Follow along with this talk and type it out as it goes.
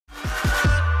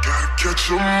వేల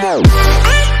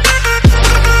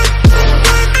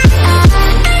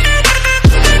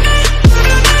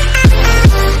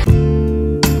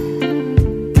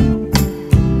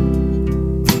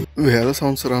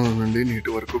సంవత్సరాల నుండి నేటి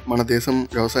వరకు మన దేశం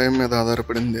వ్యవసాయం మీద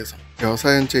ఆధారపడిన దేశం.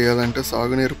 వ్యవసాయం చేయాలంటే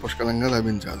సాగునీరు పుష్కలంగా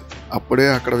లభించాలి. అప్పుడే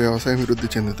అక్కడ వ్యవసాయం వృద్ధి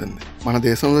చెందుతుంది. మన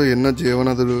దేశంలో ఎన్నో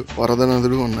జీవనదులు, వరద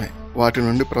నదులు ఉన్నాయి. వాటి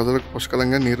నుండి ప్రజలకు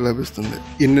పుష్కలంగా నీరు లభిస్తుంది.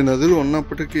 ఇన్ని నదులు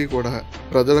ఉన్నప్పటికీ కూడా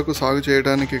ప్రజలకు సాగు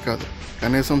చేయడానికి కాదు,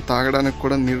 కనీసం తాగడానికి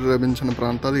కూడా నీరు లభించిన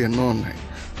ప్రాంతాలు ఎన్నో ఉన్నాయి.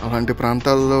 అలాంటి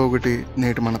ప్రాంతాల్లో ఒకటి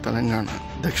నేటి మన తెలంగాణ.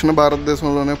 దక్షిణ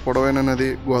భారతదేశంలోనే పొడవైన నది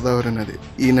గోదావరి నది.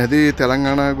 ఈ నది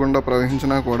తెలంగాణ గుండా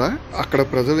ప్రవహించినా కూడా అక్కడ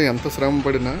ప్రజలు ఎంత శ్రమ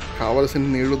పడినా కావలసిన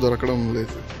నీళ్లు దొరకడం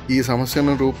లేదు. ఈ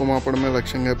సమస్యను రూపుమాపడమే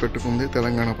లక్ష్యంగా పెట్టుకుంది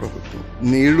తెలంగాణ ప్రభుత్వం.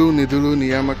 నీళ్లు, నిధులు,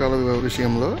 నియామకాల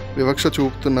విషయంలో వివక్ష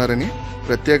చూపుతున్నారని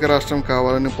ప్రత్యేక రాష్ట్రం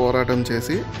కావాలని పోరాటం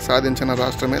చేసి సాధించిన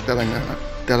రాష్ట్రమే తెలంగాణ.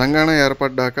 తెలంగాణ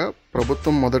ఏర్పడ్డాక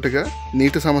ప్రభుత్వం మొదటగా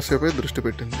నీటి సమస్యపై దృష్టి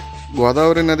పెట్టింది.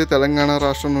 గోదావరి నది తెలంగాణ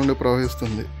రాష్ట్రం నుండి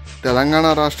ప్రవహిస్తుంది. తెలంగాణ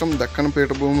రాష్ట్రం దక్కన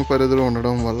పీఠభూమి పరిధిలో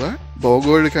ఉండడం వల్ల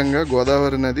భౌగోళికంగా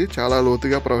గోదావరి నది చాలా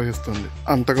లోతుగా ప్రవహిస్తుంది.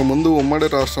 అంతకుముందు ఉమ్మడి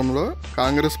రాష్ట్రంలో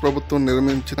కాంగ్రెస్ ప్రభుత్వం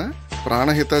నిర్మించిన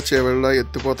ప్రాణహిత చేవెళ్ల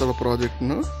ఎత్తిపోతల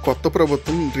ప్రాజెక్టును కొత్త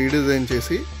ప్రభుత్వం రీడిజైన్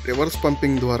చేసి రివర్స్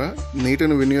పంపింగ్ ద్వారా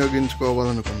నీటిని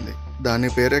వినియోగించుకోవాలనుకుంది. దాని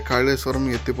పేరే కాళేశ్వరం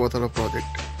ఎత్తిపోతల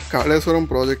ప్రాజెక్ట్. కాళేశ్వరం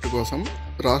ప్రాజెక్టు కోసం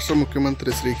రాష్ట్ర ముఖ్యమంత్రి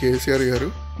శ్రీ కేసీఆర్ గారు,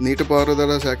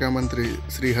 నీటిపారుదల శాఖ మంత్రి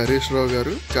శ్రీ హరీష్ రావు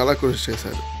గారు చాలా కృషి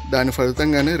చేశారు. దాని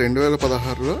ఫలితంగానే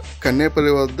 2016లో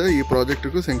కన్నేపల్లి వద్ద ఈ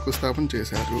ప్రాజెక్టుకు శంకుస్థాపన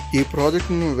చేశారు. ఈ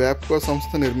ప్రాజెక్టును వ్యాప్కో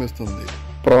సంస్థ నిర్మిస్తుంది.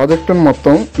 ప్రాజెక్టును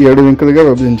మొత్తం 7 లింకులుగా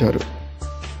విభజించారు.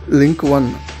 లింక్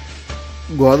 1,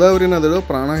 గోదావరి నదిలో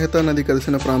ప్రాణహిత నది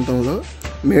కలిసిన ప్రాంతంలో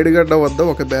మేడిగడ్డ వద్ద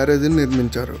ఒక బ్యారేజీని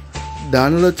నిర్మించారు.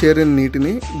 దానిలో చేరిన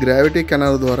నీటిని గ్రావిటీ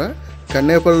కెనాల్ ద్వారా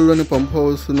కన్నేపల్లిలోని పంప్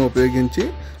హౌస్ను ఉపయోగించి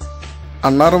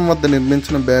అన్నారం వద్ద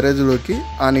నిర్మించిన బ్యారేజీలోకి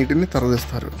ఆ నీటిని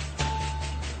తరలిస్తారు.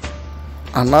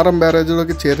 అన్నారం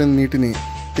బ్యారేజీలోకి చేరిన నీటిని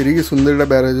తిరిగి సుందిళ్ళ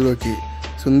బ్యారేజీలోకి,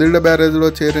 సుందిళ్ళ బ్యారేజీలో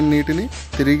చేరిన నీటిని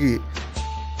తిరిగి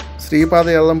శ్రీపాద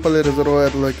ఎల్లంపల్లి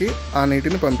రిజర్వాయర్లోకి ఆ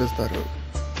నీటిని పంపిస్తారు.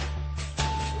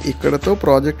 ఇక్కడతో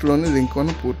ప్రాజెక్టులోని లింక్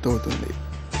 1 పూర్తవుతుంది.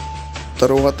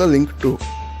 తరువాత లింక్ 2,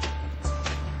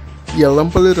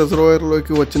 ఎల్లంపల్లి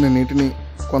రిజర్వాయర్లోకి వచ్చిన నీటిని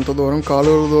కొంత దూరం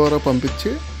కాలువల ద్వారా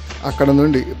పంపించి అక్కడ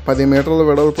నుండి 10 మీటర్ల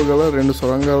వెడల్పు గల 2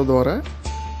 సొరంగాల ద్వారా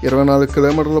 24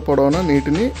 కిలోమీటర్ల పొడవున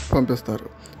నీటిని పంపిస్తారు.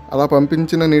 అలా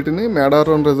పంపించిన నీటిని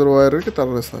మేడారం రిజర్వాయర్కి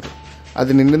తరలిస్తారు.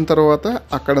 అది నిండిన తర్వాత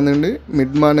అక్కడ నుండి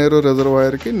మిడ్ మానేరు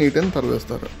రిజర్వాయర్కి నీటిని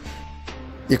తరలిస్తారు.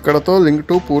 ఇక్కడతో లింక్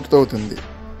 2 పూర్తవుతుంది.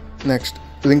 Next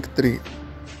link 3,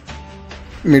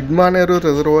 mid Maneru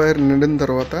reservoir నిండిన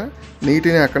తర్వాత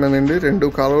నీటిని అక్కడ నుండి 2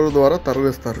 కాలువల ద్వారా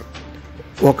తరలిస్తారు.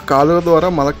 ఒక కాలువ ద్వారా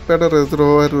మలక్పేట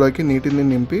రిజర్వాయర్లోకి నీటిని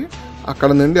నింపి అక్కడ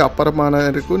నుండి అప్పర్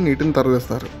మానేరుకు నీటిని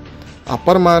తరలిస్తారు.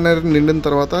 అప్పర్ మానేరు నిండిన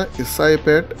తర్వాత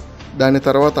ఇస్సాయిపేట్, దాని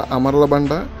తర్వాత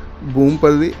అమర్లబండ,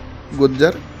 భూంపల్లి,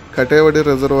 గుజ్జర్, కటేవడి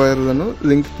రిజర్వాయర్లను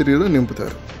లింక్ 3లో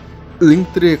నింపుతారు. లింక్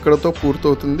 3 ఇక్కడతో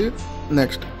పూర్తవుతుంది.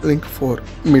 నెక్స్ట్ లింక్ 4,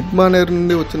 మిడ్ మానేరు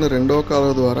నుండి వచ్చిన 2వ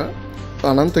కాలువ ద్వారా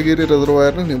అనంతగిరి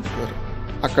రిజర్వాయర్ను నింపుతారు.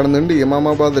 అక్కడ నుండి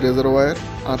ఇమామాబాద్ రిజర్వాయర్,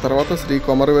 ఆ తర్వాత శ్రీ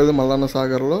కొమరవేలి మల్లన్న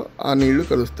సాగర్లో ఆ నీళ్లు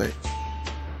కలుస్తాయి.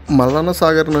 మల్లన్న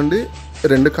సాగర్ నుండి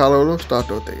 2 కాలువలు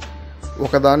స్టార్ట్ అవుతాయి.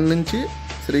 ఒకదాని నుంచి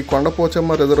శ్రీ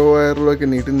కొండపోచమ్మ రిజర్వాయర్లోకి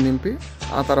నీటిని నింపి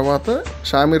ఆ తర్వాత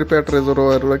షామీర్పేట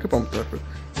రిజర్వాయర్లోకి పంపుతారు.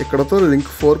 ఇక్కడతో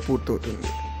లింక్ 4 పూర్తవుతుంది.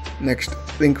 నెక్స్ట్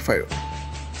లింక్ 5,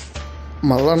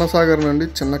 మల్లన్న సాగర్ నుండి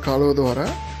చిన్న కాలువ ద్వారా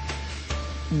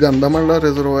గంధమల్ల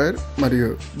రిజర్వాయర్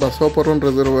మరియు బసవాపురం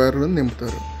రిజర్వాయర్లను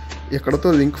నింపుతారు. ఇక్కడతో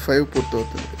లింక్ 5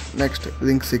 పూర్తవుతుంది. నెక్స్ట్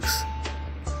లింక్ 6,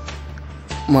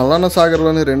 మల్లన్న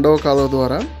సాగర్లోని 2వ కాలువ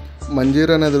ద్వారా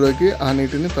మంజీరా నదిలోకి ఆ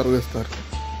నీటిని తరలిస్తారు.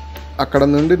 అక్కడ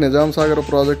నుండి నిజాం సాగర్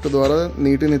ప్రాజెక్టు ద్వారా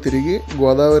నీటిని తిరిగి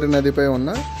గోదావరి నదిపై ఉన్న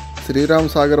శ్రీరామ్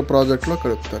సాగర్ ప్రాజెక్టులో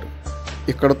కలుపుతారు.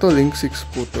 ఇక్కడతో లింక్ 6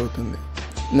 పూర్తవుతుంది.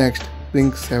 నెక్స్ట్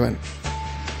లింక్ 7,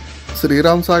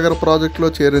 శ్రీరామ్ సాగర్ ప్రాజెక్టులో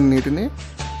చేరిన నీటిని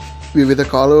వివిధ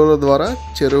కాలువల ద్వారా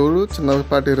చెరువులు,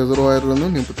 చిన్నపాటి రిజర్వాయర్లను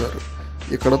నింపుతారు.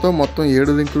 ఇక్కడతో మొత్తం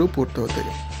 7 లింకులు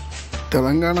పూర్తవుతాయి.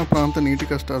 తెలంగాణ ప్రాంత నీటి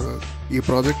కష్టాలు ఈ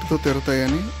ప్రాజెక్టుతో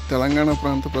తీరుతాయని తెలంగాణ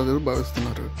ప్రాంత ప్రజలు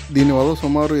భావిస్తున్నారు. దీనివల్ల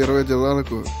సుమారు 20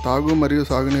 జిల్లాలకు తాగు మరియు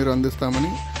సాగునీరు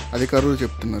అందిస్తామని అధికారులు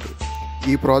చెప్తున్నారు.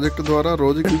 ఈ ప్రాజెక్టు ద్వారా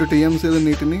రోజుకి 2 టీఎంసీల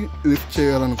నీటిని లిఫ్ట్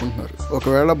చేయాలనుకుంటున్నారు.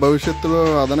 ఒకవేళ భవిష్యత్తులో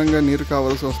అదనంగా నీరు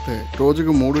కావాల్సి వస్తే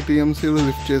రోజుకు 3 టీఎంసీలు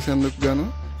లిఫ్ట్ చేసేందుకు గాను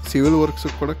సివిల్ వర్క్స్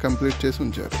కూడా కంప్లీట్ చేసి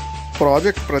ఉంచారు.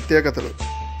 ప్రాజెక్ట్ ప్రత్యేకతలు: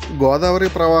 గోదావరి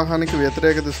ప్రవాహానికి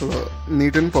వ్యతిరేక దిశలో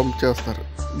నీటిని పంప్ చేస్తారు.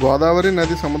 గోదావరి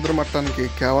నది సముద్ర మట్టానికి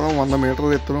కేవలం 100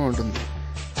 మీటర్ల ఎత్తులో ఉంటుంది.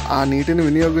 ఆ నీటిని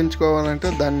వినియోగించుకోవాలంటే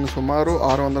దాన్ని సుమారు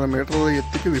 600 మీటర్ల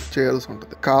ఎత్తుకి లిఫ్ట్ చేయాల్సి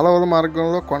ఉంటుంది. కాలువల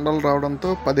మార్గంలో కొండలు రావడంతో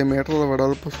 10 మీటర్ల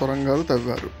వెడల్పు సొరంగాలు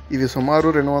తవ్వారు. ఇవి సుమారు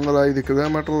 205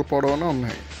 కిలోమీటర్ల పొడవున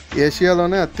ఉన్నాయి.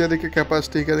 ఏషియాలోనే అత్యధిక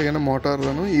కెపాసిటీ కలిగిన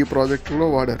మోటార్లను ఈ ప్రాజెక్టులో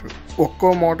వాడారు.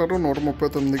 ఒక్కో మోటారు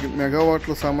 139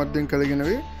 మెగావాట్ల సామర్థ్యం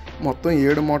కలిగినవి. మొత్తం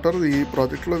 7 మోటార్లు ఈ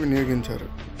ప్రాజెక్టులో వినియోగించారు.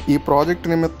 ఈ ప్రాజెక్టు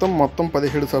నిమిత్తం మొత్తం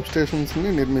 17 సబ్స్టేషన్స్ని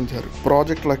నిర్మించారు.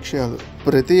 ప్రాజెక్ట్ లక్ష్యాలు: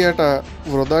 ప్రతి ఏటా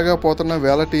వృధాగా పోతున్న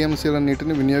వేల టీఎంసీల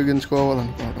నీటిని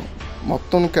వినియోగించుకోవాలనుకోవడం.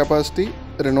 మొత్తం కెపాసిటీ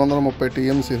 230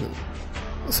 టీఎంసీలు.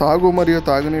 సాగు మరియు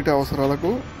తాగునీటి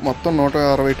అవసరాలకు మొత్తం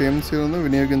 160 టీఎంసీలను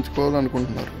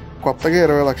వినియోగించుకోవాలనుకుంటున్నారు. కొత్తగా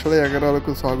 20 లక్షల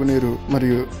ఎకరాలకు సాగునీరు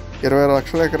మరియు 20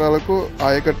 లక్షల ఎకరాలకు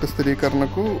ఆయకట్టు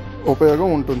స్థిరీకరణకు ఉపయోగం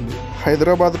ఉంటుంది.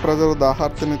 హైదరాబాద్ ప్రజల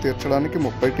దాహార్తిని తీర్చడానికి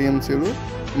 30 టీఎంసీలు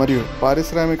మరియు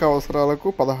పారిశ్రామిక అవసరాలకు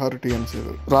 16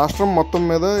 టీఎంసీలు. రాష్ట్రం మొత్తం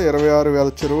మీద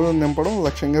 26,000 చెరువులను నింపడం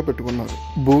లక్ష్యంగా పెట్టుకున్నారు.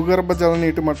 భూగర్భ జల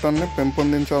నీటి మట్టాన్ని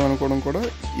పెంపొందించాలనుకోవడం కూడా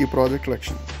ఈ ప్రాజెక్ట్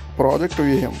లక్ష్యం. ప్రాజెక్టు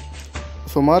వ్యయం: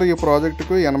 సుమారు ఈ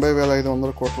ప్రాజెక్టుకు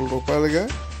 80,500 కోట్ల రూపాయలుగా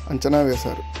అంచనా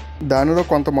వేశారు. దానిలో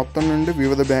కొంత మొత్తం నుండి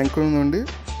వివిధ బ్యాంకుల నుండి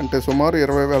అంటే సుమారు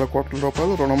 20,000 కోట్ల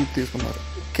రూపాయలు రుణం తీసుకున్నారు.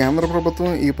 కేంద్ర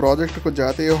ప్రభుత్వం ఈ ప్రాజెక్టుకు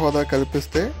జాతీయ హోదా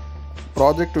కల్పిస్తే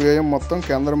ప్రాజెక్టు వ్యయం మొత్తం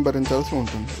కేంద్రం భరించాల్సి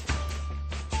ఉంటుంది.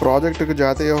 ప్రాజెక్టుకు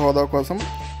జాతీయ హోదా కోసం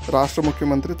రాష్ట్ర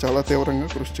ముఖ్యమంత్రి చాలా తీవ్రంగా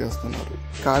కృషి చేస్తున్నారు.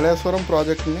 కాళేశ్వరం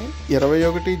ప్రాజెక్టుని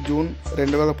 21 జూన్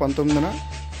 2019న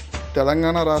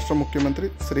తెలంగాణ రాష్ట్ర ముఖ్యమంత్రి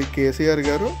శ్రీ కేసీఆర్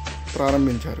గారు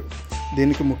ప్రారంభించారు.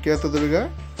 దీనికి ముఖ్య అతిథులుగా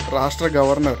రాష్ట్ర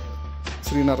గవర్నర్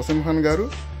శ్రీ నరసింహన్ గారు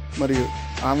మరియు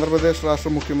ఆంధ్రప్రదేశ్ రాష్ట్ర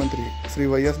ముఖ్యమంత్రి శ్రీ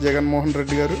వైఎస్ జగన్మోహన్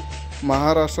రెడ్డి గారు,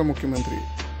 మహారాష్ట్ర ముఖ్యమంత్రి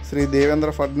శ్రీ దేవేంద్ర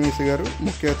ఫడ్నవీస్ గారు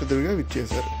ముఖ్య అతిథులుగా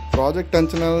విచ్చేశారు. ప్రాజెక్ట్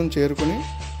అంచనాలను చేరుకుని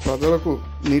ప్రజలకు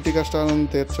నీటి కష్టాలను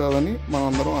తీర్చాలని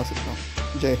మనందరం ఆశిద్దాం.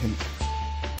 జై హింద్.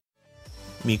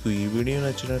 మీకు ఈ వీడియో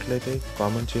నచ్చినట్లయితే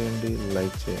కామెంట్ చేయండి,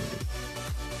 లైక్ చేయండి.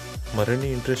 మరిన్ని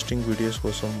ఇంట్రెస్టింగ్ వీడియోస్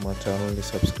కోసం మా ఛానల్ని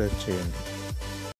సబ్స్క్రైబ్ చేయండి.